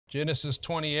Genesis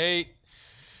 28,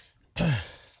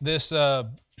 this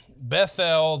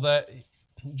Bethel that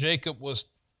Jacob was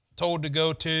told to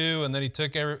go to, and then he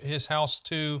took his house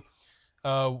to.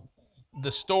 The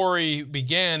story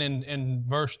began in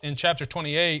chapter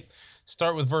 28.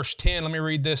 Start with verse 10. Let me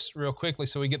read this real quickly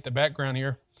so we get the background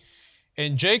here.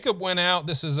 And Jacob went out.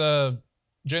 This is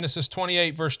Genesis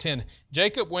 28, verse 10.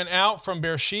 Jacob went out from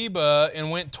Beersheba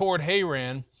and went toward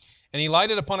Haran, and he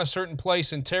lighted upon a certain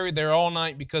place and tarried there all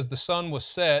night because the sun was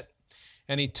set.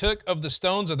 And he took of the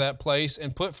stones of that place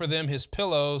and put for them his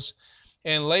pillows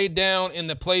and laid down in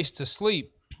the place to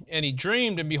sleep. And he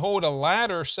dreamed, and behold, a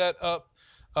ladder set up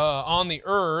on the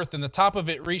earth, and the top of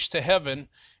it reached to heaven.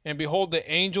 And behold, the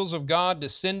angels of God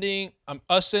ascending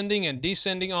and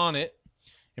descending on it.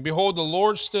 And behold, the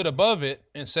Lord stood above it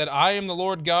and said, I am the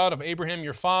Lord God of Abraham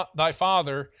thy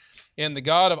father, and the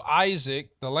God of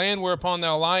Isaac. The land whereupon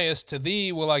thou liest, to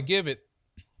thee will I give it,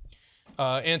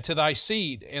 and to thy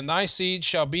seed. And thy seed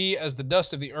shall be as the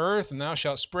dust of the earth, and thou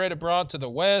shalt spread abroad to the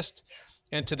west,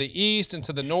 and to the east, and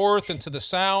to the north, and to the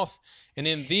south. And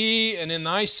in thee and in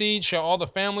thy seed shall all the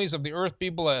families of the earth be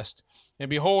blessed. And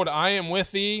behold, I am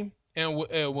with thee, and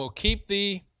will keep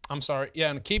thee,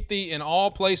 and keep thee in all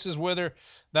places whither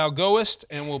thou goest,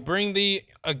 and will bring thee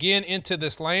again into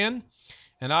this land.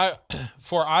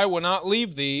 For I will not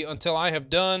leave thee until I have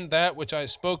done that which I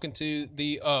have spoken to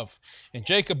thee of. And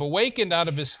Jacob awakened out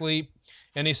of his sleep,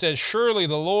 and he said, Surely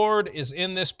the Lord is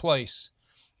in this place,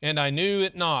 and I knew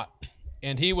it not.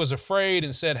 And he was afraid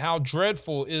and said, How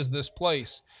dreadful is this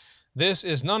place! This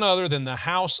is none other than the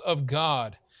house of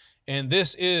God, and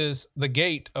this is the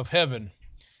gate of heaven.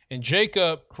 And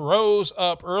Jacob rose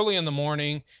up early in the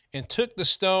morning and took the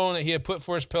stone that he had put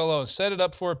for his pillow and set it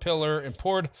up for a pillar and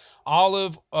poured I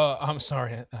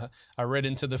read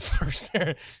into the verse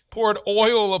there, poured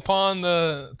oil upon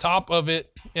the top of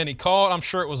it, and he called, I'm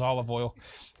sure it was olive oil,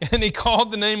 and he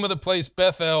called the name of the place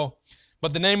Bethel,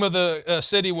 but the name of the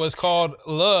city was called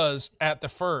Luz at the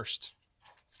first.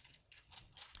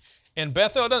 And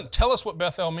Bethel doesn't tell us what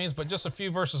Bethel means, but just a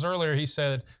few verses earlier he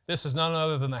said, this is none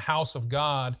other than the house of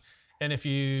God. And if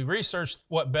you research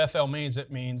what Bethel means,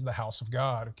 it means the house of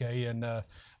God, okay? And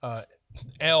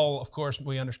El, of course,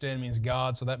 we understand means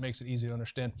God, so that makes it easy to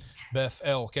understand.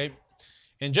 Bethel, okay?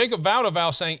 And Jacob vowed a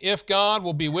vow saying, if God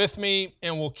will be with me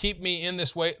and will keep me in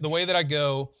this way, the way that I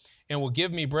go, and will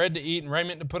give me bread to eat and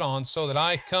raiment to put on, so that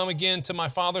I come again to my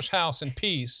father's house in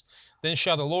peace, then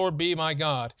shall the Lord be my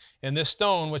God. And this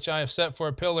stone which I have set for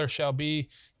a pillar shall be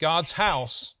God's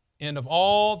house. And of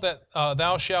all that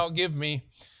thou shalt give me,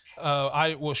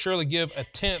 I will surely give a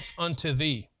tenth unto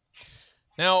thee.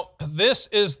 Now, this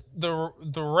is the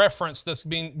reference that's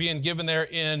being given there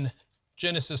in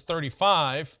Genesis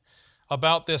 35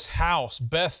 about this house,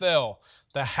 Bethel,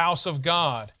 the house of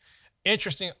God.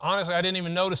 Interesting, honestly, I didn't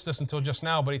even notice this until just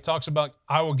now, but he talks about,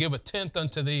 I will give a tenth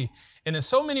unto thee. And in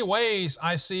so many ways,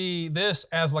 I see this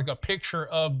as like a picture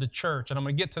of the church, and I'm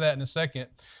going to get to that in a second.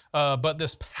 But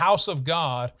this house of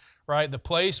God, right, the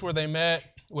place where they met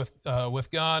with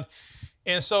God.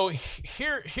 And so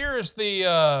here's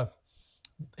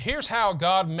how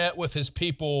God met with his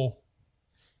people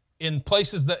in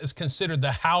places that is considered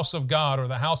the house of God or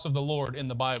the house of the Lord in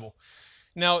the Bible.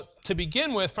 Now, to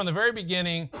begin with, from the very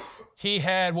beginning, he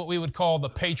had what we would call the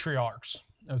patriarchs,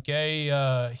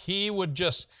 okay? He would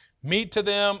just meet to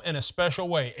them in a special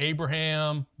way.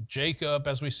 Abraham, Jacob,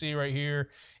 as we see right here.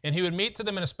 And he would meet to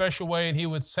them in a special way, and he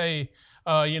would say,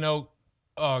 go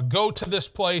to this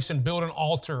place and build an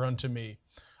altar unto me,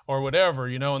 or whatever,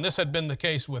 And this had been the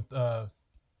case with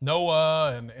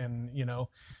Noah, and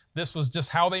this was just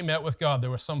how they met with God. There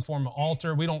was some form of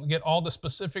altar. We don't get all the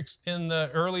specifics in the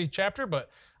early chapter, but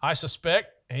I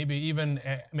suspect maybe even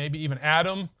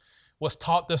Adam was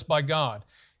taught this by God.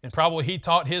 And probably he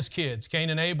taught his kids, Cain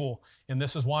and Abel. And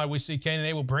this is why we see Cain and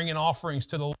Abel bringing offerings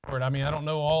to the Lord. I mean, I don't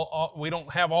know we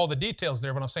don't have all the details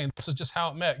there, but I'm saying this is just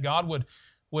how it met. God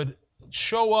would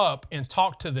show up and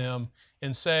talk to them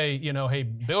and say, hey,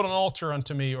 build an altar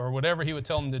unto me, or whatever he would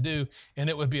tell them to do, and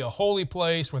it would be a holy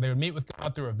place where they would meet with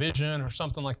God through a vision or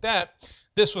something like that.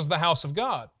 This was the house of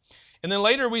God. And then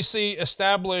later we see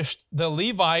established the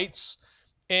Levites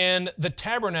and the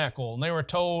tabernacle. And they were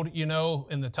told, in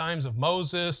the times of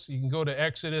Moses, you can go to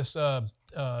Exodus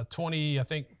 22, I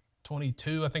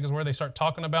think is where they start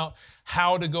talking about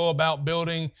how to go about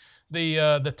building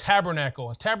the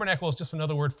tabernacle. A tabernacle is just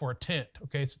another word for a tent,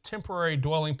 okay? It's a temporary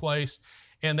dwelling place,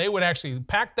 and they would actually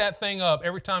pack that thing up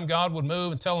every time God would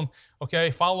move and tell them,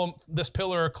 okay, follow this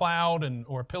pillar of cloud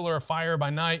or a pillar of fire by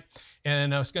night,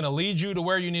 and it's going to lead you to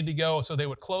where you need to go. So they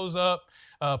would close up,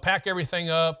 pack everything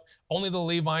up, only the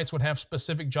Levites would have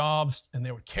specific jobs, and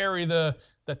they would carry the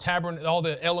tabernacle, all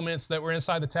the elements that were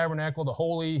inside the tabernacle, the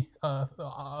holy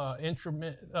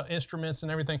instruments and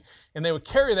everything, and they would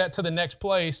carry that to the next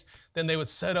place. Then they would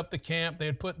set up the camp. They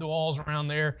would put the walls around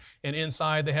there, and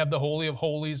inside they have the Holy of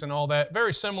Holies and all that,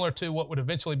 very similar to what would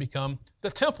eventually become the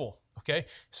temple. Okay,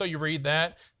 so you read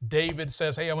that. David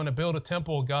says, hey, I'm going to build a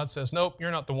temple. God says, nope,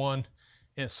 you're not the one.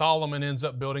 And Solomon ends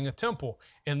up building a temple.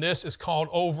 And this is called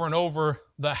over and over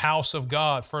the house of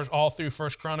God, all through 1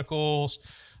 Chronicles.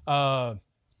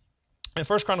 In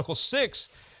 1 Chronicles 6,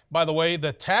 by the way,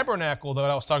 the tabernacle that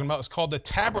I was talking about is called the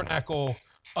tabernacle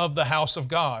of the house of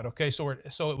God. Okay, so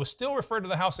it was still referred to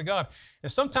the house of God.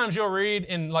 And sometimes you'll read,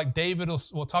 and like David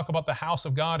will talk about the house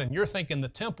of God, and you're thinking the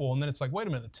temple, and then it's like, wait a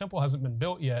minute, the temple hasn't been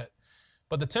built yet.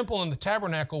 But the temple and the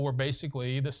tabernacle were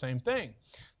basically the same thing.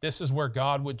 This is where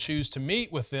God would choose to meet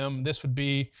with them. This would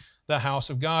be the house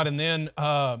of God. And then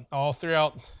all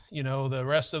throughout, the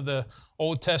rest of the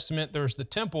Old Testament, there's the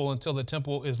temple until the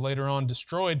temple is later on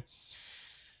destroyed.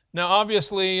 Now,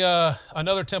 obviously,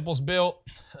 another temple's built.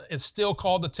 It's still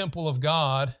called the temple of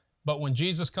God. But when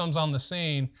Jesus comes on the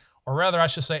scene, or rather, I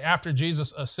should say, after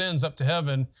Jesus ascends up to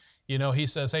heaven, he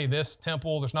says, hey, this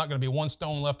temple, there's not going to be one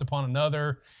stone left upon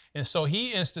another. And so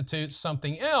he institutes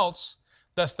something else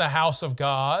that's the house of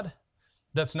God,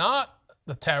 that's not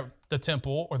the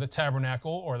temple or the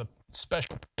tabernacle or the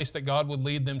special place that God would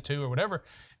lead them to or whatever,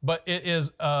 but it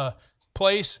is a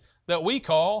place that we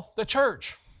call the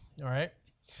church. All right?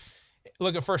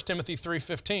 Look at 1 Timothy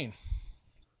 3:15.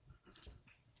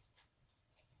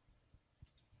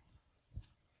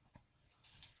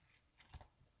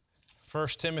 1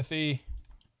 Timothy.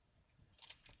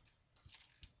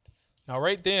 Now,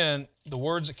 right then, the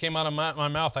words that came out of my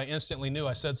mouth, I instantly knew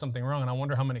I said something wrong, and I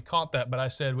wonder how many caught that. But I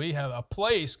said, we have a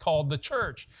place called the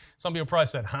church. Some people probably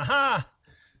said, ha,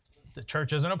 the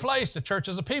church isn't a place. The church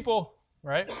is a people,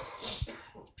 right?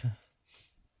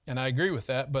 And I agree with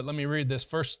that, but let me read this.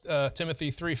 1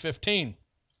 Timothy 3:15.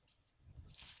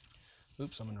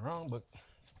 Oops, I'm in the wrong book.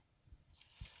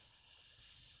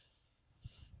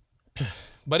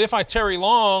 But if I tarry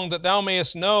long, that thou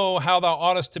mayest know how thou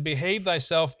oughtest to behave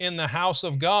thyself in the house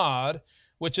of God,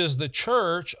 which is the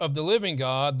church of the living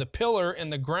God, the pillar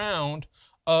and the ground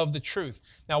of the truth.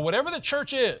 Now, whatever the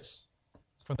church is,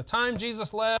 from the time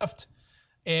Jesus left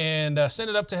and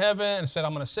ascended up to heaven and said,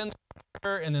 I'm going to send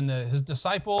her, and then his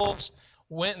disciples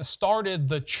went and started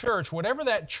the church, whatever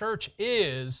that church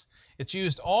is, it's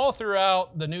used all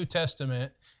throughout the New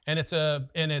Testament, and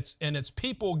it's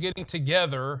people getting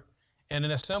together and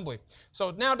an assembly.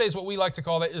 So nowadays what we like to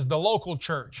call that is the local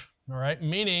church, all right?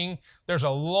 Meaning there's a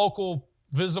local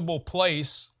visible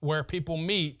place where people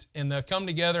meet and they come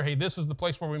together. Hey, this is the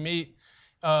place where we meet,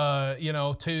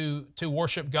 to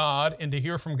worship God and to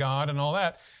hear from God and all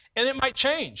that. And it might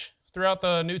change. Throughout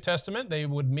the New Testament, they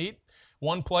would meet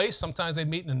one place. Sometimes they'd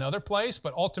meet in another place,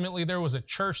 but ultimately there was a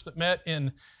church that met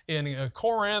in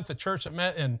Corinth, a church that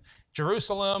met in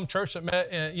Jerusalem, church that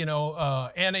met in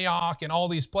Antioch, and all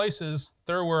these places.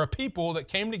 There were a people that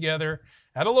came together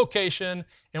at a location,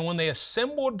 and when they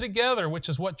assembled together, which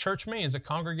is what church means, a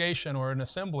congregation or an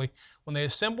assembly, when they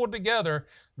assembled together,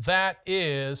 that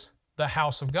is the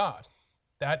house of God.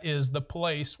 That is the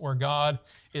place where God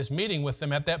is meeting with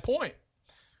them at that point.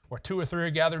 Where 2 or 3 are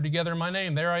gathered together in my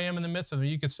name, there I am in the midst of them.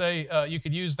 You could say, you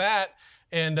could use that,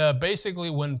 and basically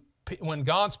when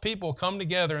God's people come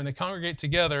together and they congregate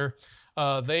together,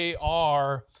 they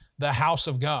are the house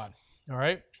of God. All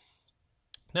right?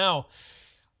 Now,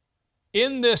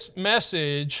 in this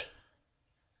message,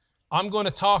 I'm going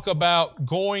to talk about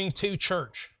going to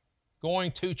church.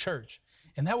 Going to church.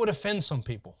 And that would offend some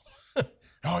people.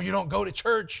 No, you don't go to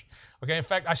church. Okay, in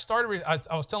fact, I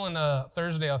was telling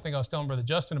Thursday, I think I was telling Brother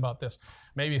Justin about this.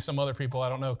 Maybe some other people, I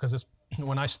don't know, because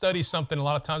when I study something, a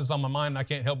lot of times it's on my mind and I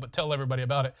can't help but tell everybody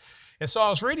about it. And so I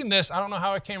was reading this. I don't know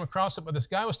how I came across it, but this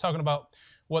guy was talking about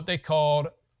what they called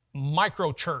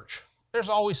micro church. There's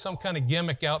always some kind of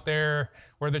gimmick out there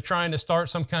where they're trying to start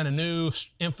some kind of new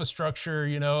infrastructure,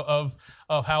 of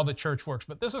how the church works.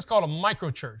 But this is called a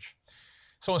micro church.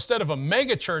 So instead of a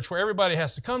mega church where everybody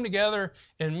has to come together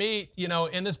and meet,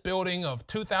 in this building of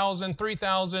 2,000,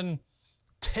 3,000,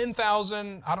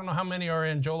 10,000, I don't know how many are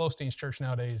in Joel Osteen's church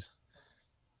nowadays.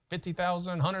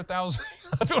 50,000, 100,000,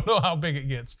 I don't know how big it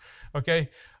gets, okay?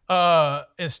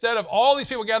 Instead of all these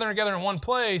people gathering together in one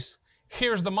place,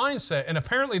 here's the mindset. And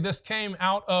apparently this came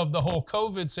out of the whole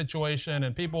COVID situation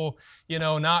and people,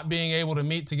 not being able to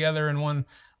meet together in one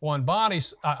body.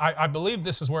 I believe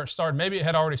this is where it started. Maybe it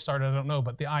had already started, I don't know.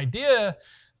 But the idea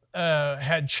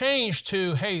had changed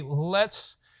to, hey,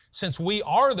 since we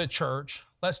are the church,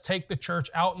 let's take the church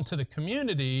out into the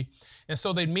community. And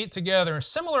so they'd meet together. A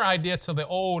similar idea to the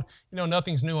old,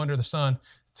 nothing's new under the sun,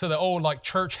 to the old like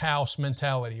church house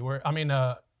mentality,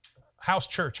 house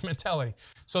church mentality.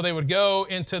 So they would go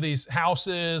into these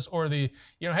houses or hey,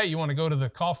 you want to go to the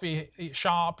coffee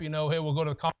shop? Hey, we'll go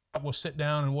to the coffee shop, we'll sit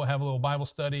down and we'll have a little Bible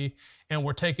study. And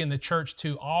we're taking the church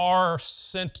to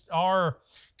our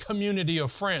community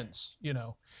of friends,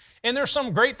 And there's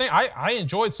some great thing. I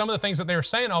enjoyed some of the things that they were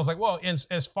saying. I was like, well,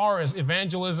 as far as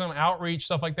evangelism, outreach,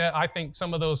 stuff like that, I think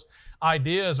some of those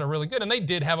ideas are really good. And they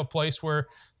did have a place where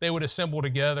they would assemble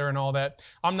together and all that.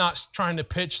 I'm not trying to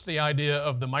pitch the idea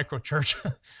of the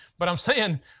microchurch, but I'm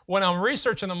saying when I'm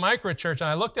researching the microchurch, and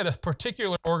I looked at a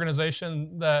particular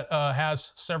organization that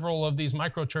has several of these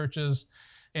microchurches,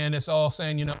 and it's all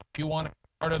saying, if you want to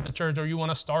part of the church or you want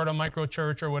to start a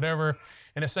microchurch or whatever,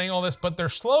 and it's saying all this, but their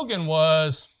slogan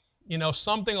was,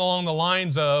 something along the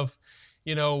lines of,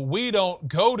 we don't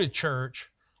go to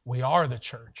church, we are the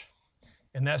church.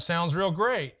 And that sounds real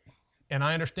great. And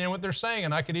I understand what they're saying.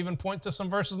 And I could even point to some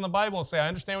verses in the Bible and say, I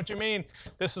understand what you mean.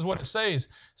 This is what it says.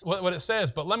 What it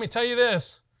says. But let me tell you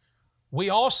this. We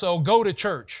also go to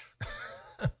church.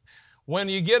 When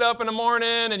you get up in the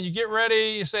morning and you get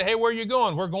ready, you say, hey, where are you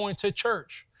going? We're going to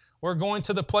church. We're going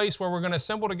to the place where we're going to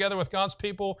assemble together with God's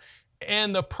people.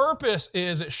 And the purpose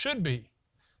is, it should be,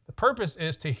 the purpose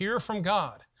is to hear from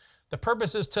God. The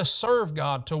purpose is to serve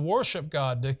God, to worship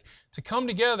God, to come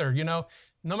together,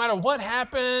 No matter what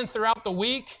happened throughout the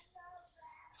week,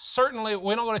 certainly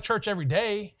we don't go to church every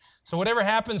day. So whatever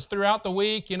happens throughout the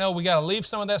week, we got to leave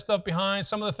some of that stuff behind.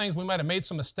 Some of the things we might have made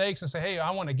some mistakes and say, hey,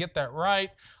 I want to get that right.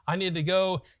 I need to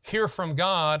go hear from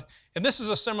God. And this is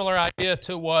a similar idea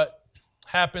to what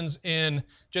happens in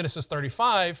Genesis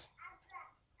 35.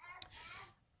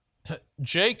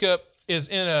 Jacob is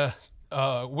in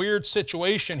a weird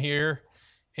situation here,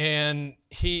 and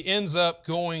he ends up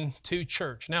going to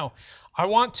church. Now, I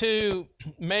want to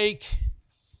make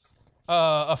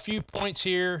a few points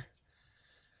here.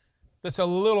 That's a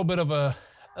little bit of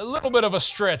a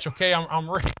stretch. Okay, I'm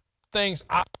reading things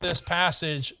out of this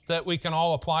passage that we can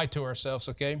all apply to ourselves.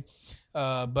 Okay,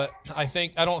 but I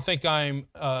don't think I'm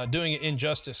doing it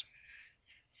injustice.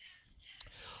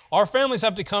 Our families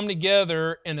have to come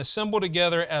together and assemble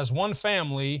together as one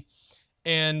family,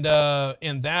 and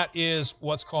that is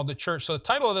what's called the church. So the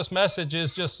title of this message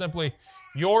is just simply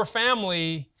Your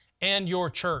Family and Your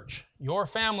Church. Your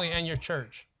family and your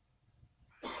church.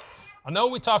 I know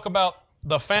we talk about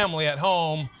the family at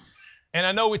home, and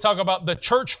I know we talk about the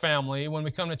church family when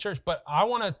we come to church, but I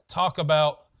want to talk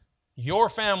about your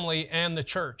family and the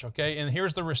church, okay? And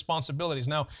here's the responsibilities.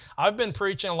 Now, I've been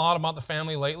preaching a lot about the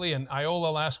family lately. In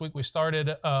Iola last week, we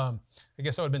started, I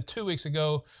guess that would have been 2 weeks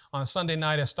ago. On a Sunday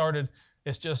night, I started.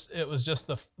 It was just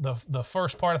the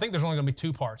first part. I think there's only going to be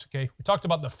 2 parts, okay? We talked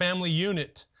about the family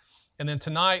unit. And then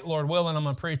tonight, Lord willing, I'm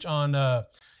going to preach on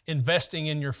investing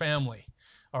in your family.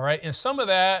 All right, and some of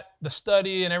that, the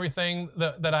study and everything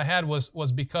that I had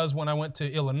was because when I went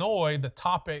to Illinois, the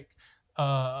topic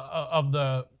of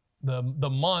the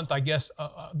month, I guess,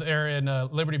 there in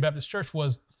Liberty Baptist Church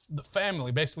was the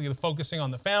family, basically focusing on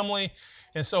the family.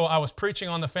 And so I was preaching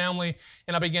on the family,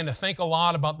 and I began to think a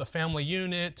lot about the family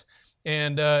unit,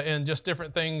 and just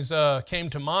different things came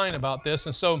to mind about this.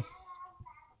 And so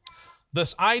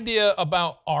this idea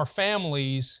about our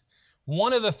families,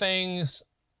 one of the things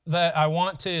that I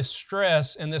want to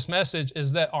stress in this message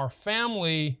is that our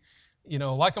family,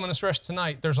 like I'm going to stress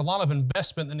tonight, there's a lot of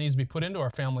investment that needs to be put into our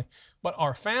family. But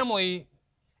our family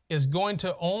is going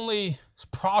to only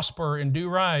prosper and do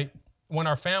right when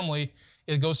our family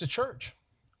goes to church.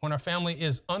 When our family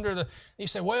is you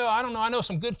say, well, I don't know, I know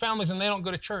some good families and they don't go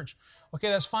to church. Okay,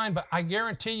 that's fine, but I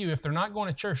guarantee you if they're not going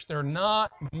to church, they're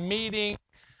not meeting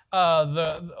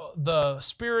the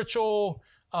spiritual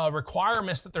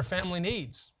requirements that their family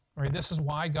needs. Right? This is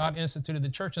why God instituted the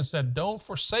church and said, don't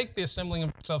forsake the assembling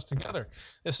of yourselves together.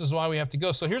 This is why we have to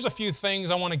go. So here's a few things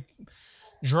I want to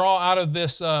draw out of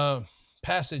this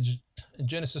passage in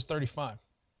Genesis 35.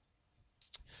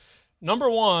 Number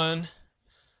 1,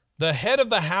 the head of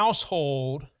the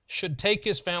household should take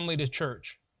his family to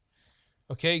church.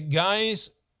 Okay,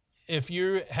 guys, if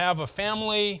you have a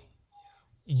family,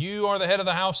 you are the head of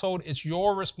the household. It's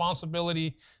your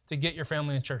responsibility to get your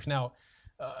family in church. Now,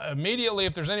 immediately,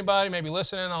 if there's anybody maybe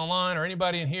listening online or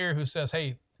anybody in here who says,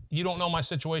 hey, you don't know my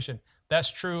situation,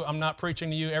 that's true. I'm not preaching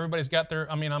to you. Everybody's got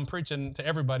I'm preaching to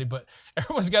everybody, but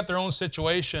everyone's got their own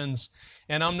situations,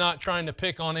 and I'm not trying to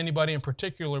pick on anybody in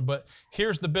particular, but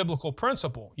here's the biblical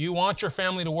principle. You want your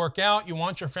family to work out. You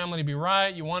want your family to be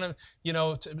right. You want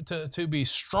to, to be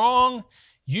strong.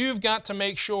 You've got to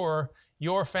make sure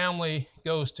your family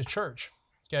goes to church,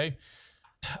 okay?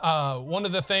 One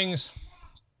of the things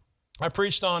I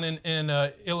preached on in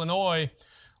Illinois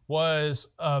was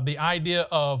the idea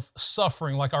of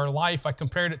suffering, like our life. I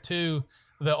compared it to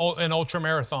an ultra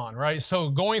marathon, right? So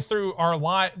going through our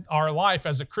life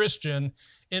as a Christian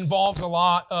involves a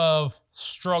lot of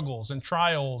struggles and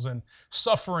trials and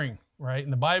suffering, right?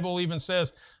 And the Bible even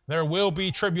says there will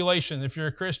be tribulation. If you're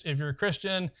a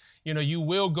Christian, you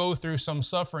will go through some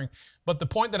suffering. But the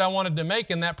point that I wanted to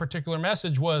make in that particular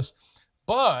message was,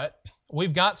 but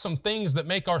we've got some things that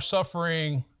make our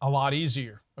suffering a lot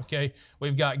easier, okay?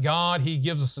 We've got God. He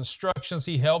gives us instructions.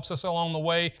 He helps us along the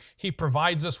way. He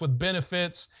provides us with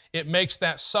benefits. It makes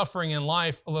that suffering in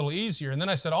life a little easier. And then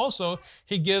I said also,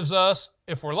 He gives us,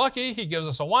 if we're lucky, He gives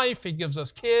us a wife. He gives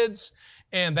us kids.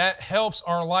 And that helps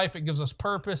our life. It gives us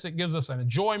purpose. It gives us an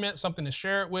enjoyment, something to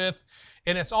share it with.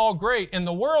 And it's all great. And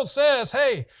the world says,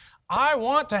 hey, I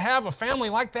want to have a family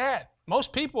like that.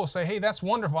 Most people say, hey, that's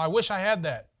wonderful. I wish I had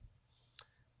that.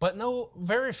 But no,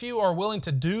 very few are willing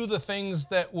to do the things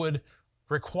that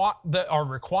are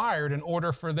required in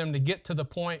order for them to get to the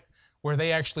point where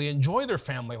they actually enjoy their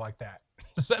family like that.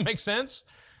 Does that make sense?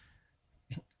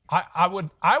 I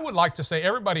would like to say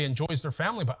everybody enjoys their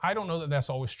family, but I don't know that that's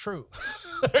always true.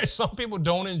 Some people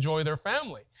don't enjoy their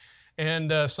family.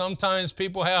 And sometimes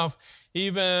people have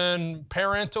even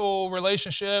parental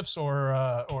relationships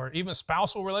or even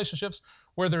spousal relationships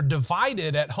where they're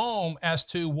divided at home as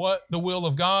to what the will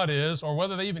of God is, or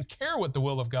whether they even care what the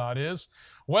will of God is,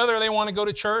 whether they want to go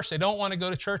to church, they don't want to go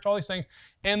to church, all these things.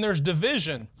 And there's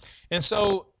division. And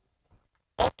so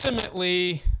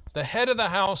ultimately, the head of the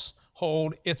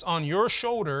household, it's on your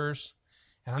shoulders.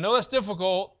 And I know that's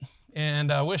difficult,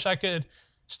 and I wish I could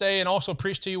stay and also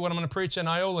preach to you what I'm going to preach in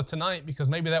Iola tonight, because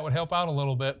maybe that would help out a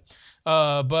little bit.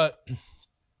 But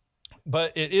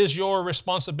it is your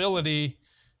responsibility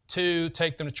to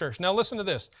take them to church. Now listen to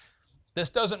this. This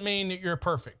doesn't mean that you're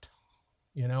perfect.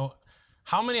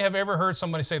 How many have ever heard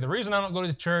somebody say, the reason I don't go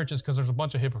to church is because there's a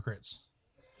bunch of hypocrites?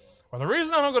 Or the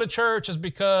reason I don't go to church is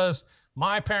because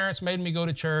my parents made me go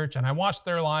to church and I watched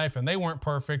their life and they weren't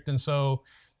perfect, and so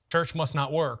church must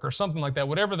not work, or something like that.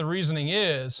 Whatever the reasoning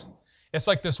is, it's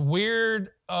like this weird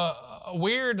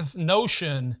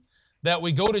notion that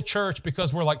we go to church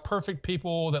because we're like perfect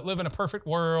people that live in a perfect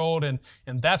world, and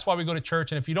that's why we go to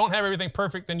church. And if you don't have everything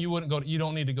perfect, then you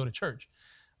don't need to go to church.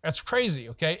 That's crazy,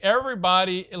 okay?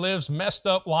 Everybody lives messed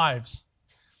up lives.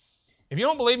 If you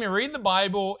don't believe me, read the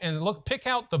Bible and pick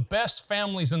out the best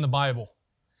families in the Bible.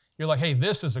 You're like, hey,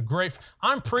 this is a great...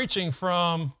 I'm preaching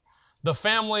from the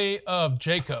family of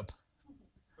Jacob.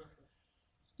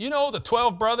 The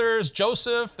 12 brothers,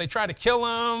 Joseph, they tried to kill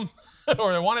him,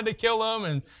 or they wanted to kill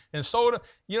him, and so,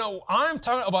 I'm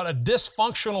talking about a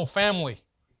dysfunctional family.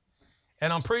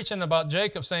 And I'm preaching about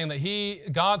Jacob, saying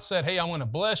that God said, hey, I'm going to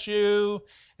bless you,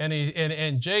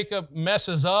 and Jacob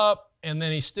messes up, and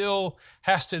then he still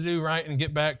has to do right and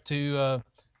get back to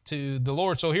the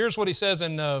Lord. So here's what he says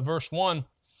in verse 1.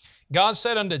 God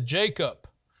said unto Jacob,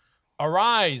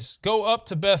 arise, go up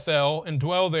to Bethel, and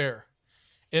dwell there,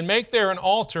 and make there an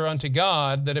altar unto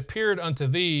God that appeared unto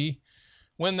thee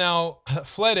when thou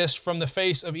fleddest from the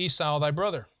face of Esau thy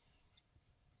brother.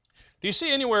 Do you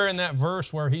see anywhere in that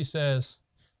verse where he says,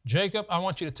 Jacob, I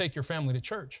want you to take your family to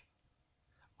church?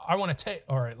 All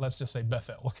right, let's just say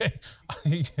Bethel, okay?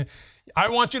 I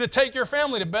want you to take your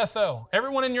family to Bethel.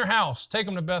 Everyone in your house, take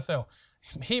them to Bethel.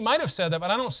 He might have said that,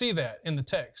 but I don't see that in the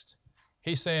text.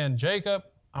 He's saying, Jacob,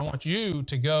 I want you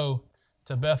to go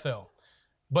to Bethel.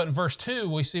 But in verse 2,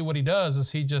 we see what he does is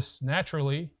he just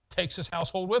naturally takes his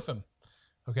household with him,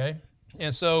 okay?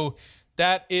 And so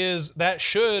that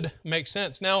should make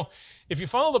sense. Now, if you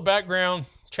follow the background,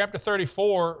 chapter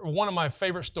 34, one of my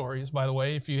favorite stories, by the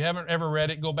way. If you haven't ever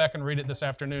read it, go back and read it this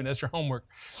afternoon. That's your homework,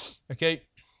 okay?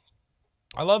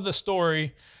 I love the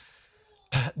story.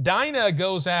 Dinah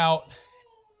goes out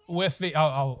with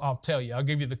I'll tell you, I'll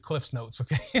give you the Cliff's Notes,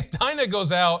 okay? Dinah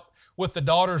goes out with the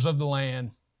daughters of the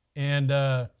land,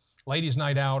 and ladies'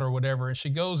 night out or whatever, and she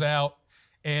goes out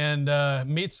and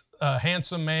meets a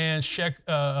handsome man,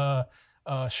 Shechem,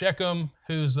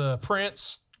 who's a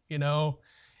prince, and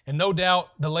no doubt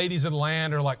the ladies of the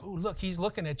land are like, oh, look, he's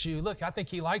looking at you. Look, I think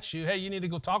he likes you. Hey, you need to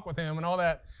go talk with him and all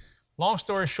that. Long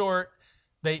story short,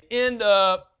 they end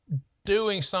up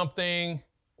doing something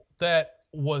that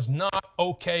was not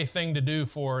okay thing to do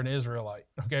for an Israelite,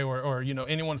 okay, or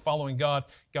anyone following God.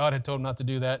 God had told them not to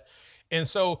do that. And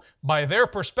so by their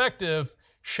perspective,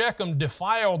 Shechem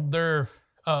defiled their,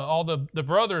 all the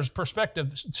brothers'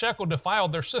 perspective, Shechem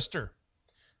defiled their sister,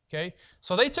 okay?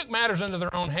 So they took matters into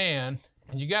their own hand,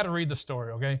 And you got to read the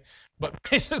story, okay? But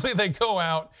basically they go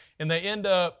out and they end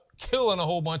up killing a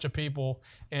whole bunch of people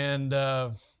and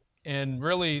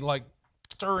really like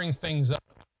stirring things up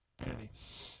in the community.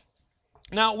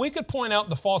 Now, we could point out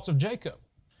the faults of Jacob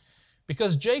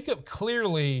because Jacob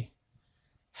clearly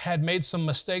had made some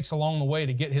mistakes along the way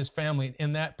to get his family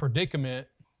in that predicament,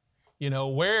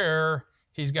 where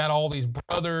he's got all these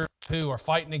brothers who are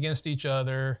fighting against each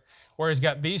other, where he's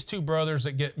got these two brothers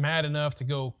that get mad enough to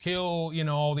go kill,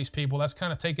 all these people. That's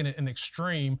kind of taking it an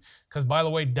extreme because, by the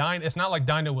way, it's not like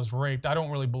Dinah was raped. I don't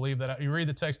really believe that. You read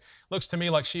the text, looks to me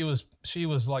like she was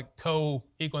like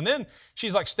co-equal. And then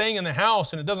she's like staying in the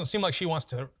house, and it doesn't seem like she wants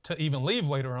to even leave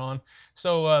later on.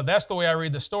 So that's the way I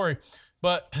read the story.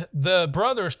 But the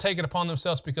brothers take it upon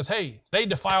themselves because, hey, they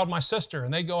defiled my sister,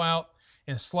 and they go out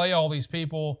and slay all these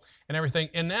people and everything.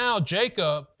 And now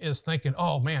Jacob is thinking,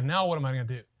 oh man, now what am I going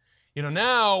to do?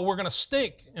 Now we're going to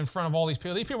stink in front of all these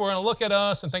people. These people are going to look at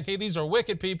us and think, hey, these are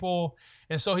wicked people.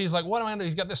 And so he's like, what am I going to do?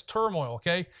 He's got this turmoil,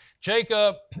 okay?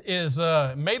 Jacob is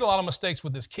made a lot of mistakes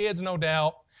with his kids, no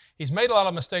doubt. He's made a lot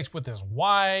of mistakes with his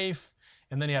wife.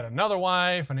 And then he had another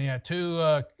wife, and he had two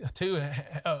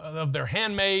of their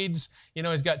handmaids.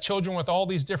 He's got children with all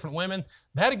these different women.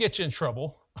 That'll get you in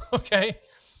trouble, okay?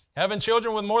 Having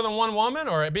children with more than one woman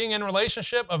or being in a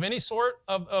relationship of any sort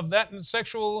of that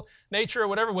sexual nature or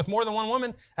whatever with more than one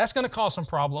woman, that's going to cause some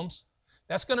problems.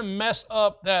 That's going to mess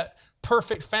up that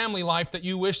perfect family life that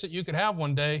you wish that you could have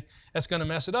one day. That's going to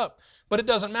mess it up. But it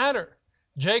doesn't matter.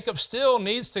 Jacob still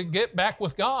needs to get back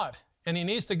with God, and he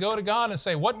needs to go to God and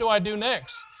say, what do I do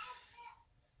next?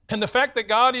 And the fact that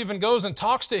God even goes and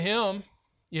talks to him,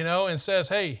 and says,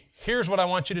 hey, here's what I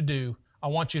want you to do. I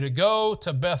want you to go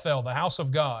to Bethel, the house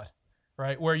of God,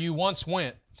 right, where you once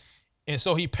went. And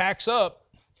so he packs up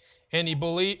and he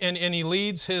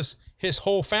leads his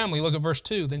whole family. Look at verse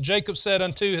 2. Then Jacob said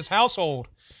unto his household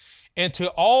and to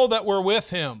all that were with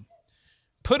him,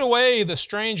 put away the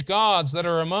strange gods that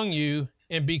are among you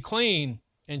and be clean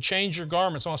and change your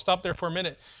garments. I want to stop there for a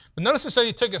minute. But notice it said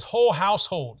he took his whole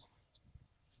household.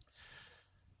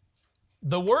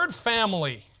 The word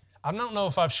family, I don't know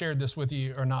if I've shared this with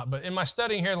you or not, but in my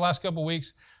studying here the last couple of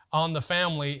weeks on the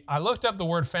family, I looked up the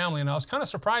word family, and I was kind of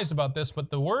surprised about this,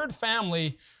 but the word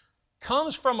family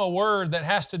comes from a word that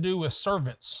has to do with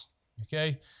servants,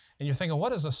 okay? And you're thinking,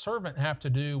 what does a servant have to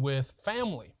do with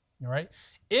family, all right?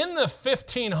 In the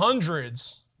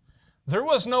 1500s, there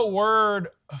was no word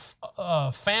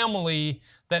family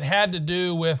that had to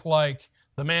do with like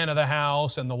the man of the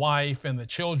house and the wife and the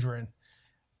children.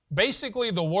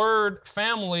 Basically, the word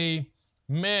family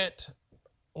meant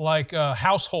like a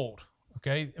household,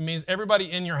 okay? It means everybody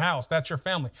in your house, that's your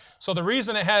family. So the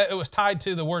reason it was tied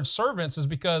to the word servants is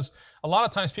because a lot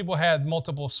of times people had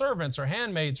multiple servants or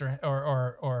handmaids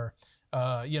or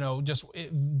just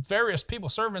various people,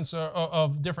 servants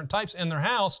of different types in their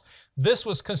house. This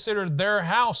was considered their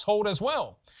household as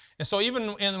well. And so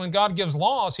even when God gives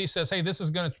laws, he says, hey, this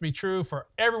is going to be true for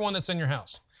everyone that's in your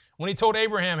house. When he told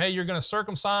Abraham, hey, you're going to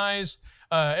circumcise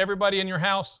everybody in your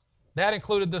house, that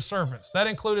included the servants. That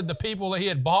included the people that he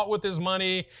had bought with his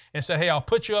money and said, hey, I'll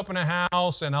put you up in a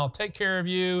house and I'll take care of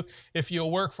you if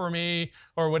you'll work for me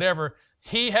or whatever.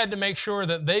 He had to make sure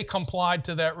that they complied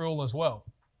to that rule as well.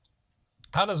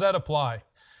 How does that apply?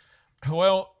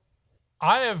 Well,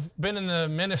 I have been in the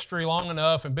ministry long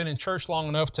enough and been in church long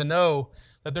enough to know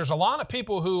that there's a lot of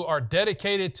people who are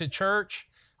dedicated to church.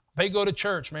 They go to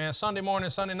church, man, Sunday morning,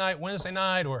 Sunday night, Wednesday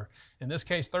night, or in this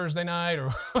case, Thursday night or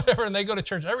whatever, and they go to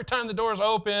church every time the doors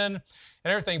open and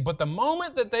everything. But the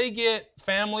moment that they get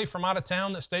family from out of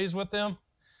town that stays with them,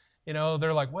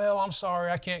 they're like, well, I'm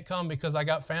sorry, I can't come because I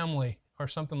got family or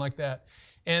something like that.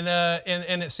 And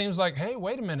it seems like, hey,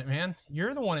 wait a minute, man,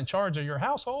 you're the one in charge of your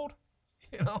household.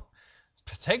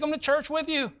 Take them to church with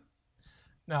you.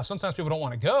 Now, sometimes people don't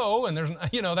want to go, and there's,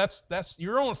 that's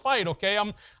your own fight, okay?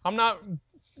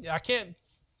 I can't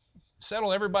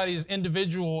settle everybody's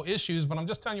individual issues, but I'm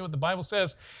just telling you what the Bible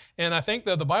says. And I think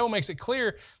that the Bible makes it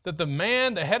clear that the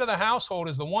man, the head of the household,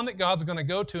 is the one that God's going to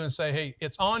go to and say, hey,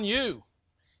 it's on you.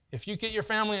 If you get your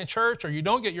family in church or you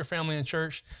don't get your family in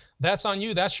church, that's on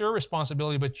you. That's your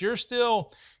responsibility. But you're still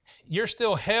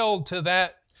held to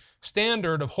that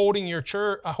standard of holding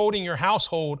your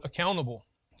household accountable.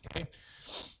 Okay?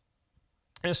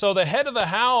 And so the head of the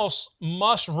house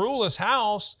must rule his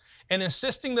house, and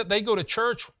insisting that they go to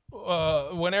church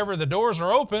whenever the doors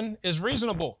are open is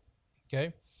reasonable.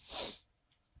 Okay?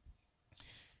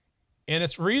 And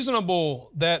it's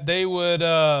reasonable that they would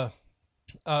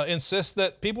insist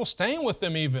that people staying with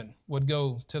them even would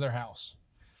go to their house.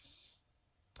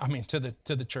 I mean, to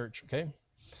the church, okay?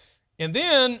 And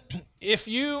then if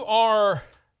you are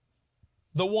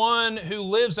the one who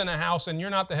lives in a house and you're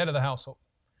not the head of the household,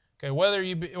 okay, whether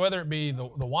it be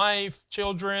the wife,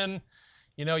 children,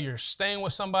 you're staying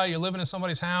with somebody, you're living in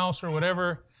somebody's house or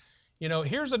whatever,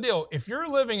 here's the deal. If you're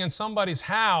living in somebody's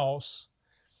house,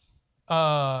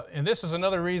 and this is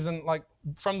another reason, like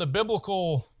from the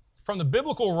biblical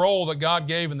role that God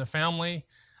gave in the family,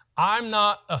 I'm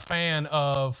not a fan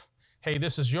of, hey,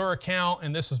 this is your account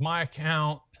and this is my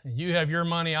account. You have your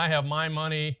money, I have my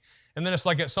money. And then it's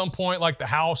like at some point, like the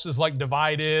house is like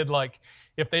divided. Like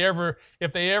if they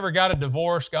ever got a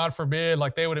divorce, God forbid,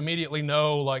 like they would immediately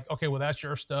know, like, okay, well, that's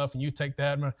your stuff and you take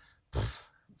that.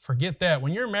 Forget that.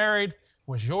 When you're married,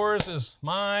 what's yours is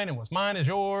mine and what's mine is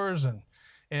yours.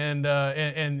 And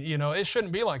it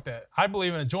shouldn't be like that. I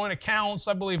believe in joint accounts.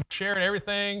 I believe in sharing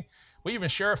everything. We even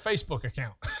share a Facebook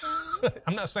account.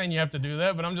 I'm not saying you have to do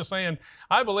that, but I'm just saying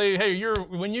I believe, hey,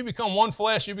 when you become one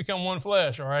flesh, you become one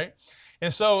flesh, all right?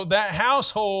 And so that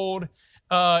household,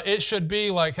 it should be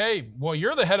like, hey, well,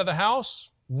 you're the head of the house.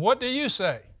 What do you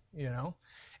say?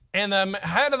 And the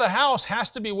head of the house has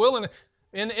to be willing.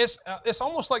 And it's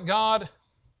almost like God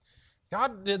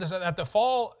did this at the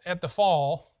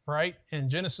fall, right? In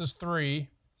Genesis 3,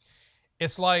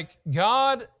 it's like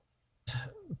God,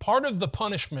 part of the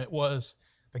punishment was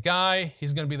the guy,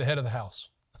 he's going to be the head of the house.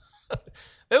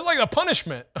 It's like a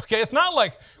punishment, okay? It's not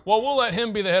like, well, we'll let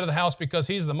him be the head of the house because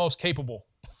he's the most capable.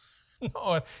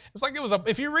 No, it's like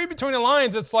if you read between the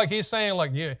lines, it's like he's saying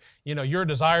like, your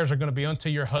desires are going to be unto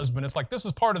your husband. It's like this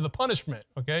is part of the punishment,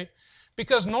 okay?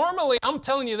 Because normally, I'm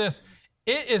telling you this,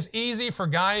 it is easy for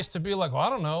guys to be like, well, I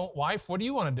don't know, wife, what do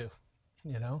you want to do?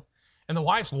 And the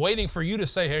wife's waiting for you to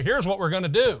say, hey, here's what we're going to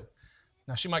do.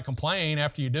 Now, she might complain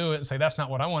after you do it and say, that's not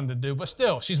what I wanted to do. But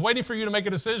still, she's waiting for you to make a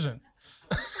decision.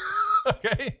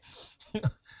 Okay?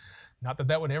 Not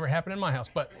that would ever happen in my house,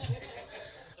 but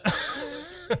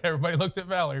everybody looked at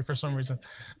Valerie for some reason.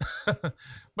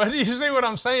 But you see what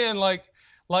I'm saying? Like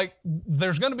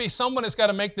there's going to be someone that's got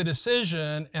to make the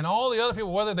decision, and all the other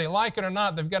people, whether they like it or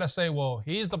not, they've got to say, well,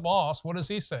 he's the boss. What does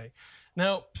he say?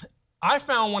 Now, I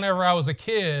found whenever I was a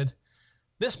kid,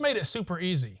 this made it super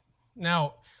easy.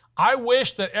 Now, I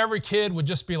wish that every kid would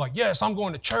just be like, yes, I'm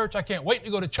going to church. I can't wait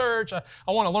to go to church. I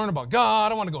want to learn about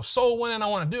God. I want to go soul winning. I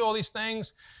want to do all these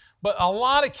things. But a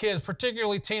lot of kids,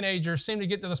 particularly teenagers, seem to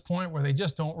get to this point where they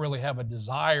just don't really have a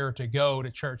desire to go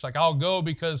to church. Like, I'll go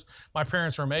because my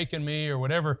parents are making me or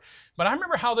whatever. But I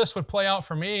remember how this would play out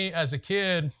for me as a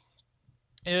kid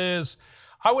is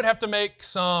I would have to make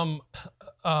some,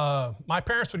 my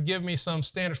parents would give me some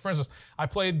standards. For instance, I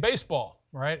played baseball,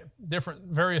 right?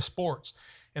 Various sports.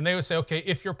 And they would say, okay,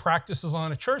 if your practice is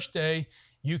on a church day,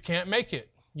 you can't make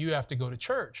it. You have to go to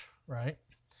church, right?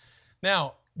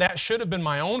 Now, that should have been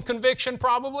my own conviction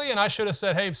probably, and I should have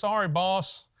said, hey, sorry,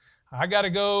 boss, I got to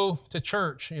go to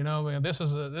church. This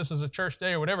is a church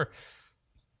day or whatever.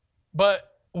 But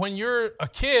when you're a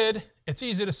kid, it's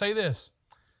easy to say this.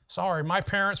 Sorry, my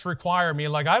parents require me.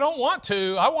 Like, I don't want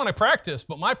to. I want to practice,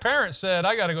 but my parents said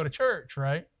I got to go to church,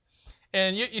 right?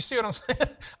 And you see what I'm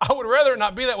saying? I would rather it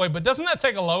not be that way, but doesn't that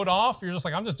take a load off? You're just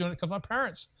like, I'm just doing it because my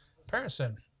parents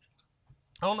said.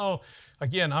 I don't know.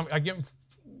 Again, I get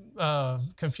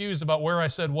confused about where I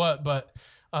said what, but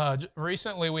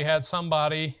recently we had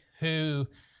somebody who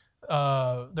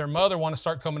their mother wanted to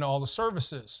start coming to all the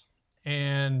services,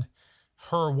 and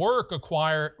her work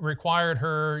required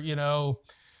her,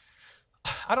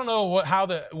 I don't know how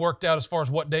that worked out as far as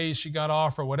what days she got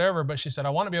off or whatever, but she said, I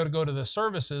want to be able to go to the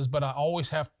services, but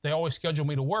they always schedule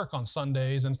me to work on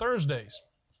Sundays and Thursdays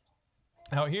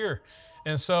out here.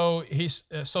 And so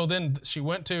then she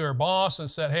went to her boss and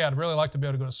said, hey, I'd really like to be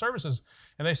able to go to services.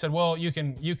 And they said, well, you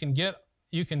can get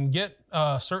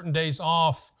certain days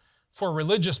off for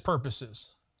religious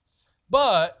purposes.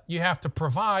 But you have to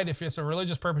provide, if it's a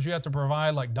religious purpose, you have to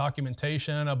provide like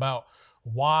documentation about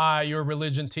why your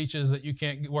religion teaches that you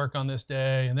can't work on this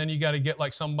day. And then you got to get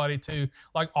like somebody to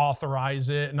like authorize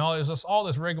it and all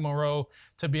this rigmarole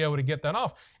to be able to get that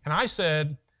off. And I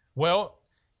said, well,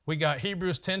 we got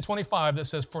Hebrews 10:25 that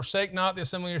says, forsake not the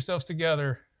assembling yourselves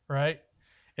together, right?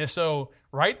 And so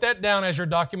write that down as your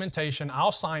documentation.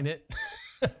 I'll sign it.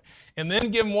 And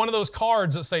then give them one of those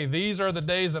cards that say, these are the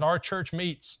days that our church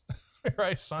meets,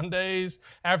 right? Sundays,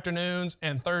 afternoons,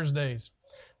 and Thursdays.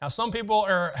 Now, some people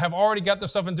have already got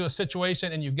themselves into a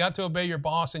situation and you've got to obey your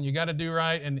boss and you got to do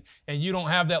right, and you don't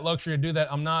have that luxury to do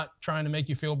that. I'm not trying to make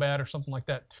you feel bad or something like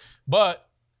that. But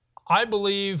I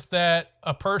believe that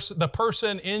the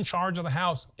person in charge of the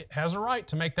house has a right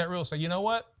to make that rule. Say, you know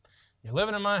what? You're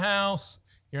living in my house.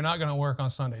 You're not going to work on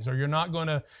Sundays, or you're not going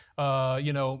to,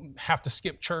 have to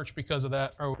skip church because of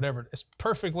that or whatever. It's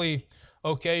perfectly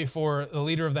okay for the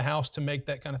leader of the house to make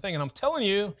that kind of thing. And I'm telling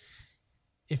you,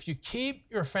 if you keep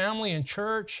your family in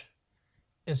church,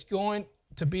 it's going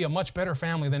to be a much better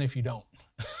family than if you don't.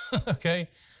 Okay?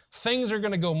 Things are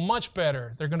going to go much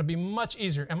better. They're going to be much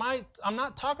easier. I'm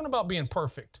not talking about being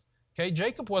perfect. Okay?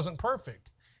 Jacob wasn't perfect.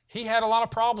 He had a lot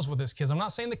of problems with his kids. I'm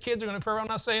not saying the kids are going to be perfect. I'm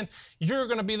not saying you're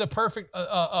going to be the perfect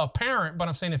parent, but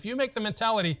I'm saying if you make the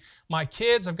mentality, my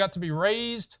kids have got to be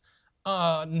raised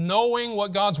knowing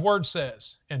what God's Word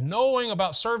says and knowing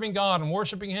about serving God and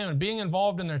worshiping Him and being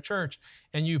involved in their church,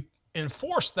 and you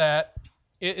enforce that,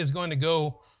 it is going to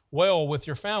go well with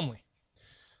your family.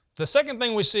 The second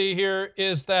thing we see here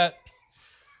is that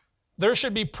there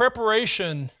should be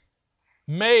preparation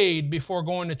made before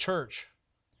going to church.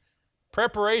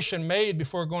 Preparation made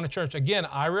before going to church. Again,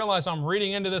 I realize I'm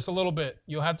reading into this a little bit.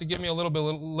 You'll have to give me a little bit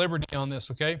of liberty on this,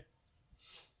 okay?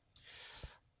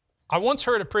 I once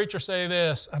heard a preacher say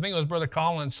this, I think it was Brother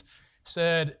Collins,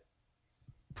 said,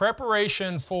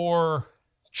 preparation for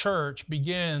church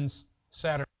begins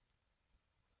Saturday.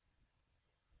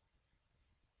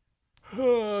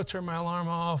 Turn my alarm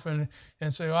off and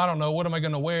say, well, I don't know, what am I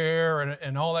going to wear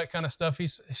and all that kind of stuff. He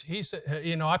said,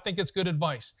 I think it's good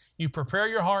advice. You prepare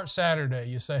your heart Saturday.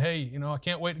 You say, hey, I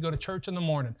can't wait to go to church in the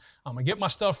morning. I'm going to get my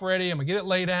stuff ready. I'm going to get it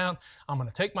laid out. I'm going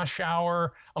to take my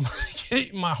shower. I'm going to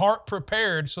get my heart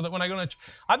prepared so that when I go to church.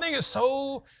 I think it's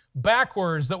so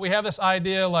backwards that we have this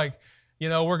idea like,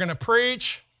 we're going to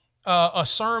preach a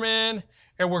sermon,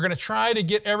 and we're going to try to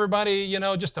get everybody,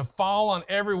 just to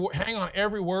hang on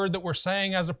every word that we're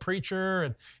saying as a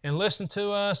preacher and listen to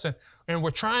us. And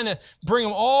we're trying to bring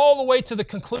them all the way to the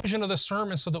conclusion of the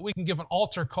sermon so that we can give an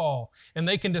altar call and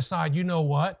they can decide, you know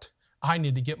what? I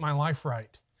need to get my life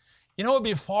right. It would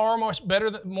be far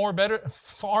better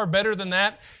than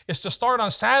that is to start on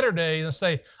Saturdays and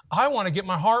say, I want to get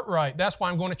my heart right. That's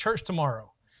why I'm going to church tomorrow.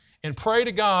 And pray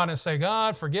to God and say,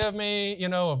 God, forgive me,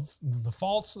 of the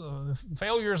faults, the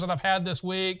failures that I've had this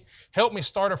week. Help me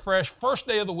start afresh. First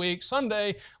day of the week,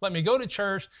 Sunday, let me go to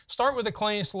church, start with a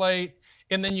clean slate,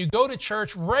 and then you go to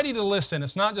church ready to listen.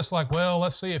 It's not just like, well,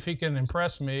 let's see if he can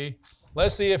impress me.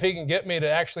 Let's see if he can get me to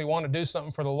actually want to do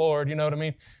something for the Lord. You know what I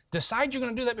mean? Decide you're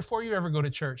going to do that before you ever go to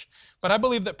church. But I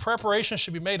believe that preparation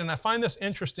should be made, and I find this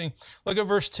interesting. Look at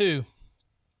verse 2.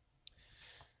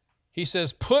 He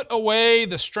says, put away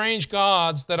the strange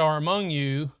gods that are among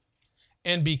you,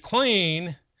 and be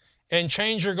clean, and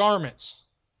change your garments.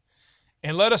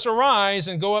 And let us arise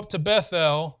and go up to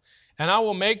Bethel, and I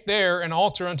will make there an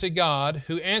altar unto God,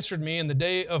 who answered me in the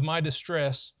day of my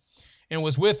distress, and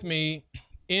was with me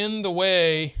in the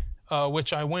way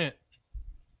which I went.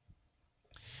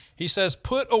 He says,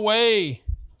 put away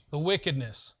the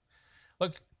wickedness.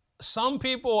 Look, some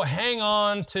people hang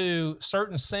on to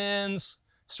certain sins,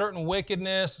 certain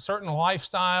wickedness, certain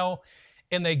lifestyle,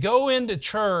 and they go into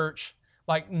church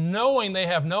like knowing they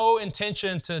have no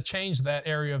intention to change that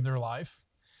area of their life.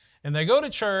 And they go to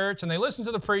church and they listen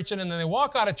to the preaching, and then they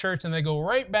walk out of church and they go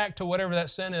right back to whatever that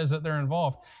sin is that they're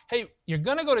involved. Hey, you're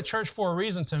going to go to church for a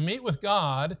reason, to meet with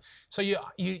God. So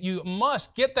you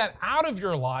must get that out of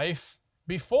your life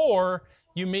before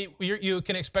you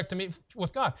can expect to meet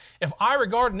with God. If I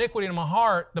regard iniquity in my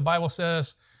heart, the Bible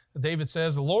says, David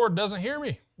says, the Lord doesn't hear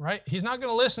me, right? He's not going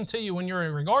to listen to you when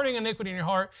you're regarding iniquity in your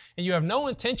heart and you have no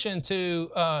intention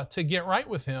to get right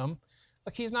with Him.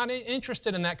 Like, He's not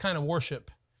interested in that kind of worship.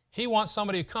 He wants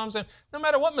somebody who comes in, no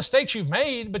matter what mistakes you've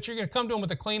made, but you're going to come to Him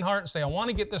with a clean heart and say, I want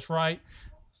to get this right.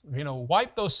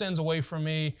 Wipe those sins away from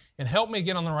me and help me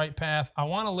get on the right path. I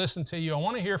want to listen to you. I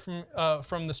want to hear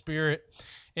from the Spirit,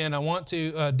 and I want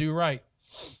to do right.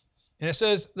 And it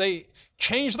says they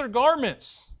change their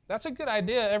garments. That's a good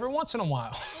idea every once in a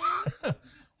while.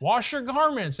 Wash your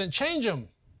garments and change them.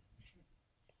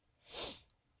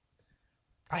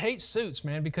 I hate suits,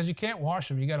 man, because you can't wash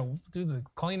them. You got to do the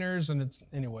cleaners, and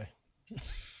anyway.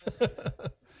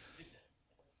 But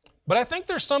I think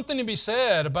there's something to be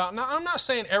said about, now I'm not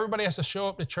saying everybody has to show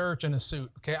up to church in a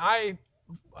suit, okay? I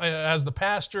as the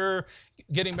pastor,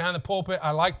 getting behind the pulpit,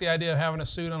 I like the idea of having a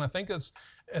suit on. I think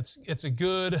it's a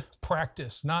good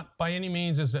practice. Not by any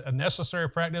means is it a necessary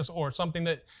practice or something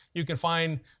that you can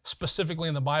find specifically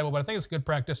in the Bible, but I think it's a good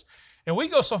practice. And we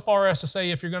go so far as to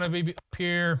say, if you're going to be up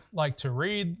here, like to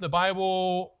read the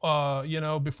Bible,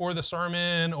 before the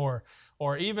sermon, or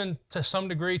even to some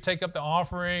degree take up the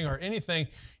offering or anything,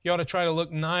 you ought to try to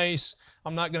look nice.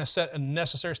 I'm not going to set a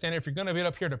necessary standard. If you're going to be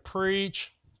up here to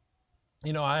preach,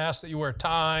 I ask that you wear a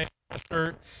tie, a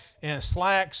shirt, and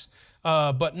slacks.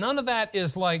 But none of that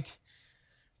is like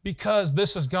because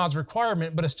this is God's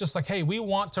requirement, but it's just like, hey, we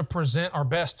want to present our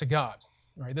best to God.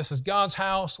 Right? This is God's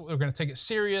house. We're going to take it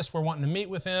serious. We're wanting to meet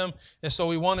with Him, and so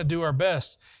we want to do our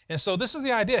best. And so this is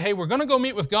the idea. Hey, we're going to go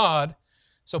meet with God,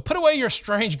 so put away your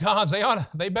strange gods.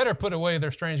 They better put away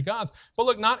their strange gods. But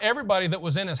look, not everybody that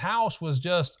was in His house was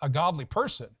just a godly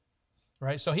person.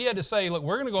 Right? So He had to say, look,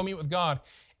 we're going to go meet with God,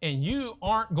 and you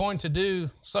aren't going to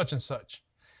do such and such.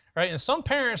 Right? And some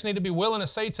parents need to be willing to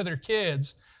say to their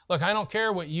kids, look, I don't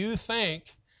care what you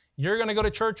think. You're going to go to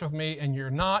church with me, and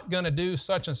you're not going to do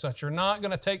such and such. You're not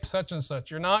going to take such and such.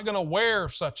 You're not going to wear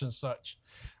such and such.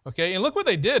 Okay? And look what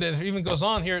they did. It even goes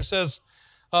on here. It says,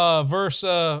 verse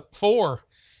 4,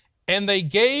 and they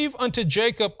gave unto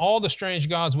Jacob all the strange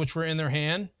gods which were in their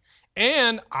hand.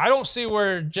 And I don't see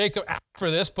where Jacob asked for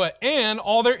this, but and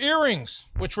all their earrings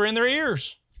which were in their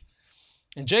ears.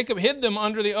 And Jacob hid them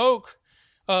under the oak,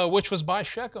 which was by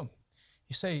Shechem.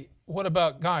 You say, what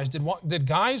about guys? Did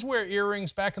guys wear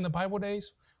earrings back in the Bible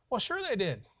days? Well, sure they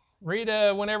did. Read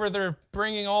whenever they're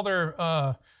bringing all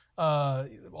their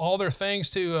things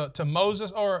to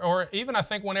Moses, or even I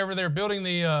think whenever they're building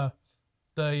the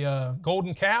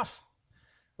golden calf,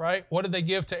 right? What did they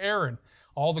give to Aaron?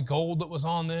 All the gold that was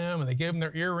on them, and they gave them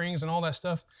their earrings and all that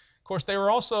stuff. Of course, they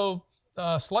were also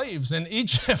slaves in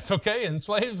Egypt, okay? And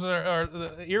slaves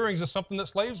the earrings is something that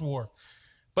slaves wore.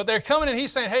 But they're coming and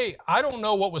he's saying, hey, I don't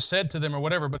know what was said to them or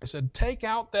whatever, but he said, take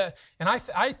out that, and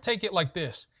I take it like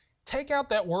this, take out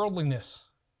that worldliness.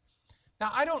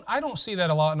 Now, I don't see that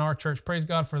a lot in our church. Praise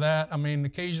God for that. I mean,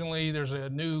 occasionally there's a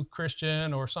new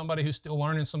Christian or somebody who's still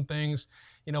learning some things.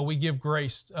 You know, we give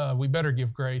grace. We better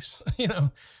give grace, you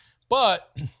know.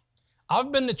 But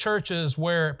I've been to churches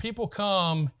where people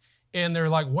come and they're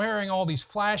like wearing all these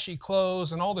flashy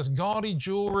clothes and all this gaudy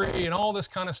jewelry and all this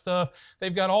kind of stuff.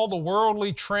 They've got all the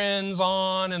worldly trends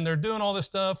on and they're doing all this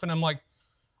stuff. And I'm like,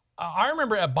 I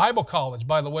remember at Bible college,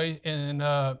 by the way,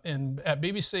 at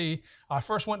BBC, I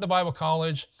first went to Bible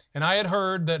college and I had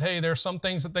heard that, hey, there's some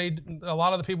things that a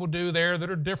lot of the people do there that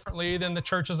are differently than the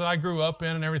churches that I grew up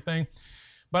in and everything.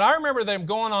 But I remember them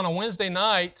going on a Wednesday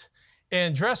night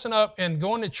and dressing up and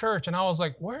going to church. And I was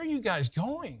like, where are you guys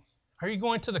going? Are you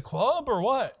going to the club or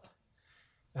what?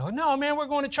 They're like, no, man, we're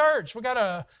going to church.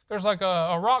 There's like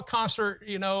a rock concert,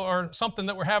 you know, or something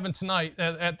that we're having tonight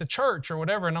at the church or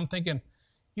whatever. And I'm thinking,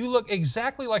 you look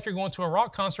exactly like you're going to a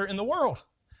rock concert in the world.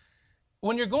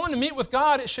 When you're going to meet with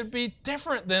God, it should be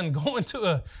different than going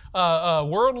to a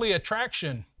worldly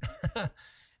attraction.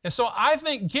 And so I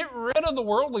think get rid of the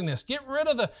worldliness. Get rid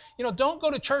of don't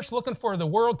go to church looking for the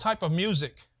world type of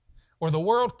music or the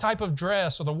world type of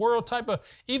dress or the world type of,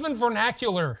 even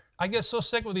vernacular. I get so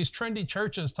sick with these trendy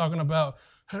churches talking about,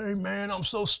 hey man, I'm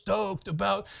so stoked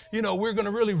about, we're going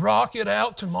to really rock it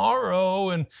out tomorrow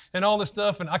and all this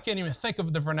stuff. And I can't even think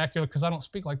of the vernacular because I don't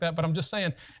speak like that, but I'm just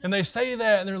saying. And they say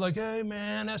that and they're like, hey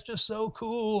man, that's just so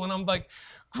cool. And I'm like,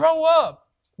 grow up.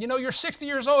 You're 60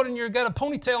 years old and you've got a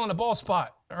ponytail and a bald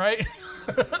spot, all right?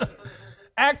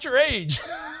 Act your age.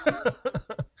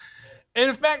 And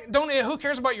in fact, who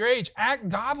cares about your age? Act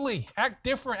godly, act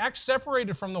different, act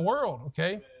separated from the world,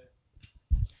 okay?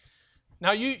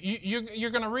 Now, you're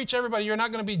going to reach everybody. You're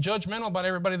not going to be judgmental about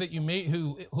everybody that you meet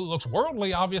who looks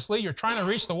worldly, obviously. You're trying to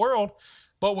reach the world.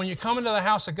 But when you come into the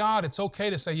house of God, it's okay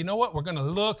to say, you know what? We're going to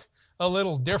look a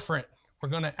little different. We're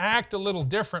going to act a little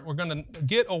different. We're going to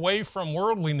get away from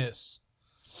worldliness.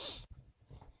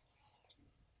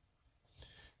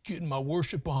 Getting my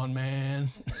worship on, man.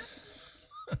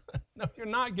 No, you're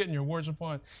not getting your worship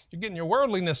on. You're getting your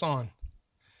worldliness on.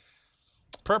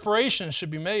 Preparations should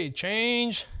be made.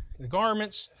 Change the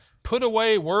garments. Put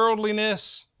away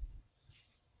worldliness.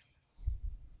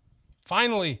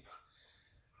 Finally,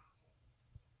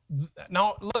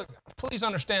 now look, please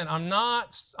understand, I'm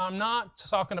not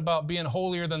talking about being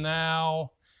holier than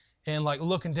thou and like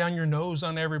looking down your nose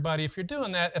on everybody. If you're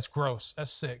doing that, that's gross.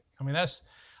 That's sick. I mean,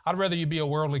 I'd rather you be a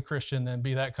worldly Christian than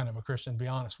be that kind of a Christian, to be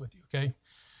honest with you, okay?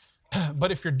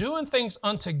 But if you're doing things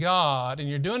unto God and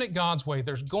you're doing it God's way,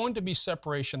 there's going to be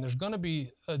separation. There's going to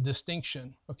be a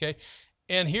distinction, okay?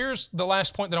 And here's the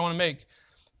last point that I want to make.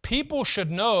 People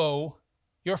should know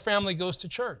your family goes to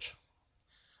church.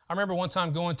 I remember one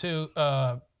time going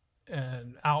to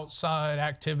an outside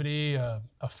activity, a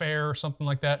fair or something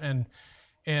like that,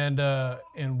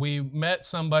 and we met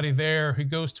somebody there who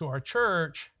goes to our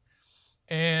church.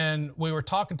 And we were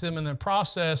talking to them in the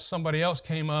process, somebody else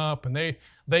came up and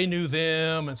they knew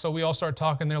them. And so we all started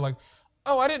talking. They're like,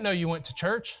 oh, I didn't know you went to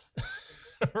church,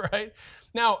 right?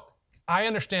 Now, I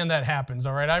understand that happens,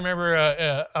 all right? I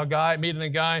remember meeting a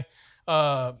guy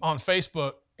on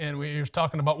Facebook, and we was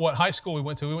talking about what high school we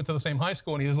went to. We went to the same high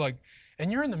school, and he was like,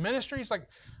 and you're in the ministry? He's like,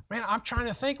 Man, I'm trying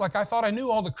to think. Like, I thought I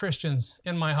knew all the Christians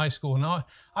in my high school. No,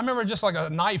 I remember just like a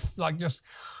knife, like just,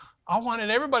 I wanted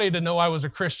everybody to know I was a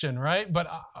Christian, right? But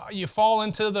you fall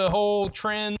into the whole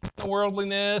trend, the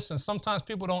worldliness, and sometimes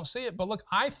people don't see it. But look,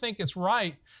 I think it's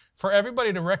right for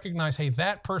everybody to recognize, hey,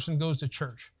 that person goes to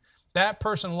church. That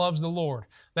person loves the Lord.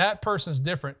 That person's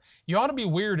different. You ought to be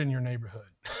weird in your neighborhood.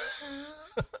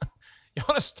 You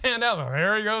ought to stand out.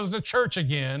 There he goes to church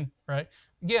again, right?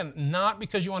 Again, not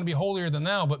because you want to be holier than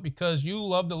thou, but because you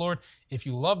love the Lord. If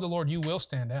you love the Lord, you will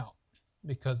stand out.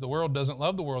 Because the world doesn't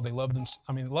love the world. They love them.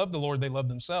 Love the Lord. They love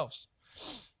themselves.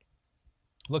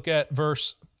 Look at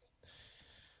verse,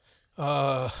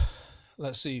 4.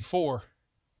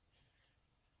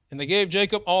 And they gave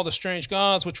Jacob all the strange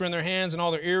gods which were in their hands, and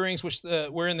all their earrings which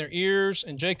were in their ears.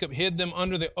 And Jacob hid them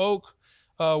under the oak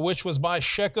which was by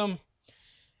Shechem.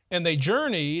 And they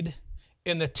journeyed,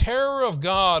 and the terror of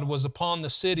God was upon the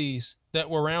cities that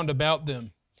were round about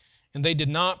them. And they did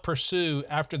not pursue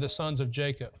after the sons of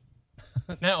Jacob.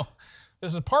 Now,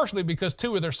 this is partially because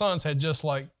 2 of their sons had just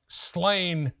like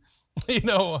slain,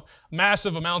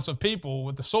 massive amounts of people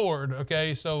with the sword,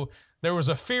 okay? So there was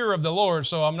a fear of the Lord.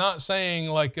 So I'm not saying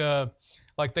like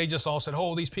they just all said,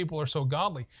 oh, these people are so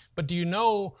godly. But do you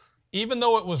know, even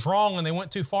though it was wrong and they went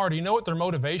too far, do you know what their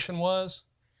motivation was?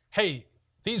 Hey,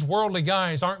 these worldly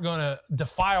guys aren't going to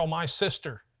defile my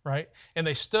sister, right? And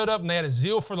they stood up and they had a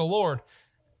zeal for the Lord.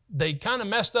 They kind of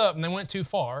messed up and they went too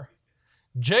far.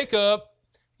 Jacob,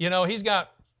 he's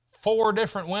got 4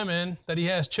 different women that he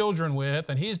has children with,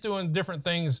 and he's doing different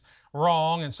things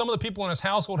wrong. And some of the people in his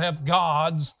household have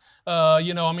gods.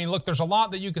 Look, there's a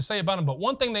lot that you could say about him. But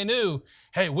one thing they knew,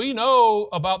 hey, we know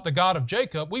about the God of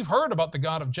Jacob. We've heard about the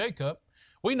God of Jacob.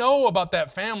 We know about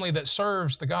that family that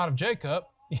serves the God of Jacob.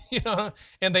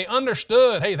 And they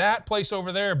understood, hey, that place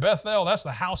over there, Bethel, that's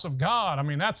the house of God.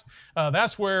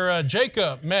 That's where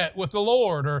Jacob met with the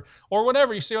Lord or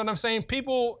whatever. You see what I'm saying?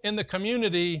 People in the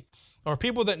community or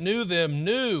people that knew them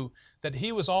knew that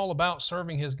he was all about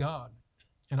serving his God.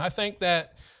 And I think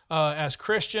that as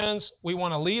Christians, we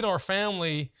want to lead our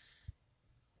family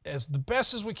as the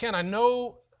best as we can. I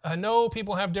know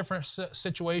people have different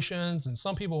situations, and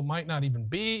some people might not even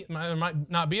be, there might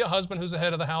not be a husband who's the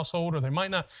head of the household, or they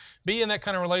might not be in that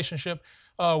kind of relationship.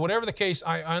 Whatever the case,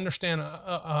 I understand.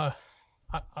 I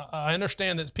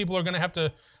understand that people are going to have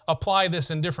to apply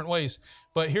this in different ways.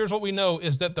 But here's what we know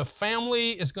is that the family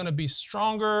is going to be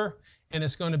stronger, and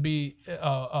it's going to be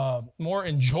more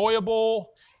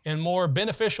enjoyable and more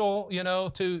beneficial,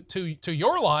 to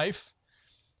your life,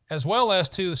 as well as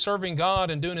to serving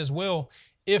God and doing His will,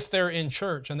 if they're in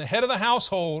church. And the head of the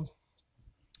household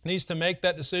needs to make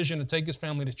that decision to take his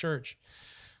family to church.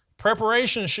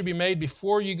 Preparations should be made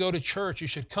before you go to church. You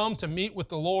should come to meet with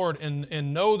the Lord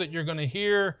and know that you're going to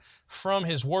hear from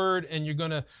His Word and you're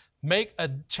going to make a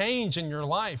change in your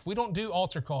life. We don't do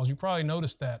altar calls. You probably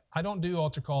noticed that. I don't do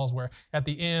altar calls where at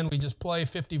the end we just play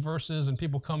 50 verses and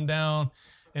people come down.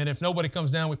 And if nobody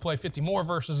comes down, we play 50 more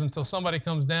verses until somebody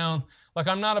comes down. Like,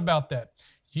 I'm not about that.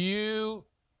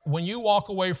 When you walk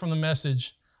away from the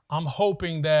message, I'm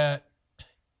hoping that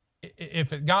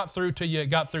if it got through to you, it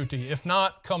got through to you. If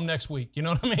not, come next week. You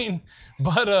know what I mean?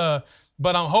 But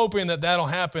I'm hoping that that'll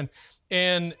happen.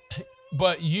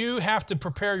 But you have to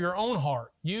prepare your own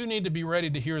heart. You need to be ready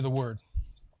to hear the Word.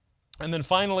 And then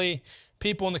finally,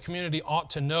 people in the community ought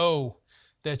to know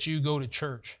that you go to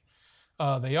church.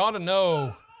 They ought to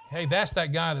know, hey, that's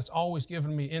that guy that's always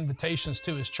giving me invitations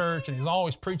to his church, and he's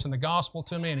always preaching the gospel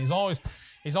to me, and he's always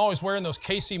wearing those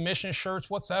KC Mission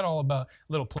shirts. What's that all about?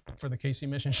 Little plug for the KC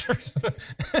Mission shirts.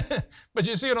 But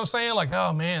you see what I'm saying? Like,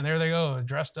 oh man, there they go,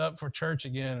 dressed up for church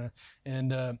again.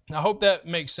 And I hope that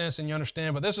makes sense and you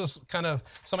understand. But this is kind of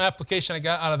some application I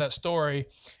got out of that story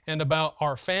and about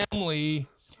our family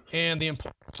and the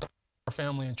importance of our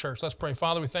family and church. Let's pray.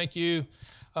 Father, we thank you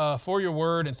for your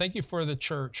word, and thank you for the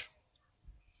church.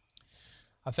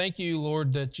 I thank you,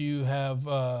 Lord, that you have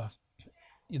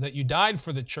that you died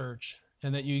for the church,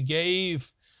 and that you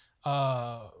gave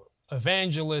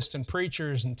evangelists and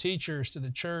preachers and teachers to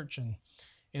the church,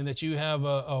 and that you have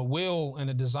a will and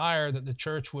a desire that the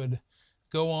church would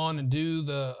go on and do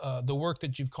the work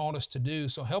that you've called us to do.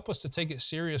 So help us to take it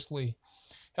seriously.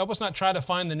 Help us not try to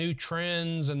find the new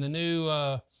trends and the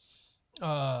new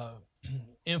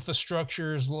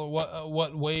infrastructures,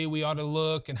 what way we ought to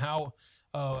look and how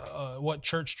what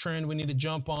church trend we need to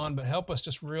jump on, but help us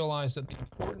just realize that the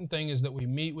important thing is that we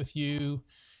meet with you,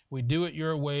 we do it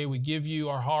your way, we give you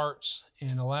our hearts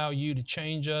and allow you to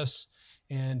change us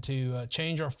and to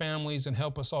change our families and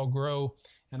help us all grow.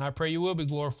 And I pray you will be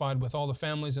glorified with all the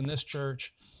families in this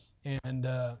church and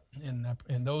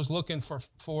those looking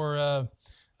for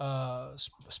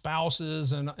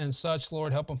spouses and such,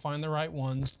 Lord. Help them find the right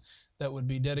ones that would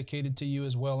be dedicated to you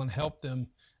as well, and help them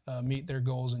meet their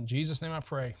goals. In Jesus' name I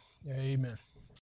pray. Amen.